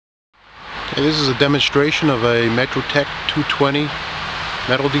Okay, this is a demonstration of a Metrotech 220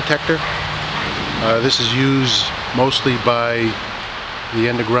 metal detector. This is used mostly by the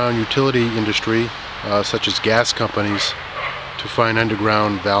underground utility industry, such as gas companies, to find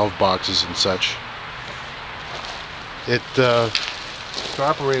underground valve boxes and such. To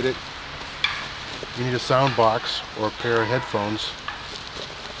operate it, you need a sound box or a pair of headphones,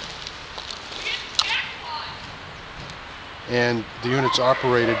 and the unit's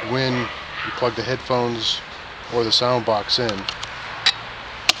operated when you plug the headphones or the sound box in.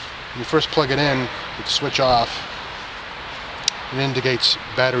 When you first plug it in, with the switch off, it indicates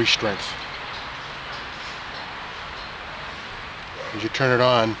battery strength. As you turn it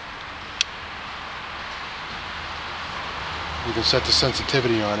on, you can set the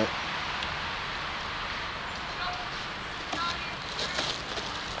sensitivity on it.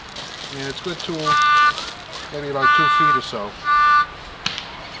 And it's good to maybe about 2 feet or so.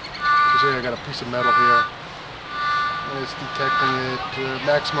 You see I got a piece of metal here. And it's detecting it,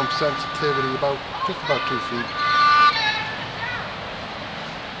 maximum sensitivity just about 2 feet.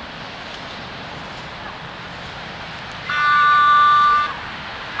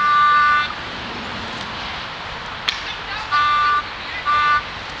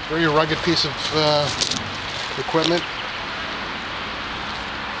 Very rugged piece of equipment.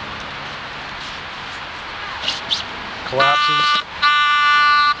 Collapses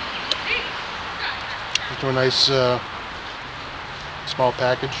into a nice small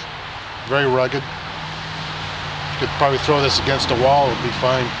package. Very rugged. You could probably throw this against a wall, it would be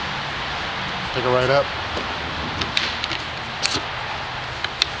fine. Pick it right up.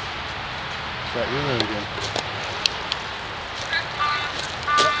 That unit again.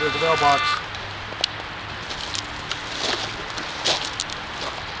 Yep, there's the valve box.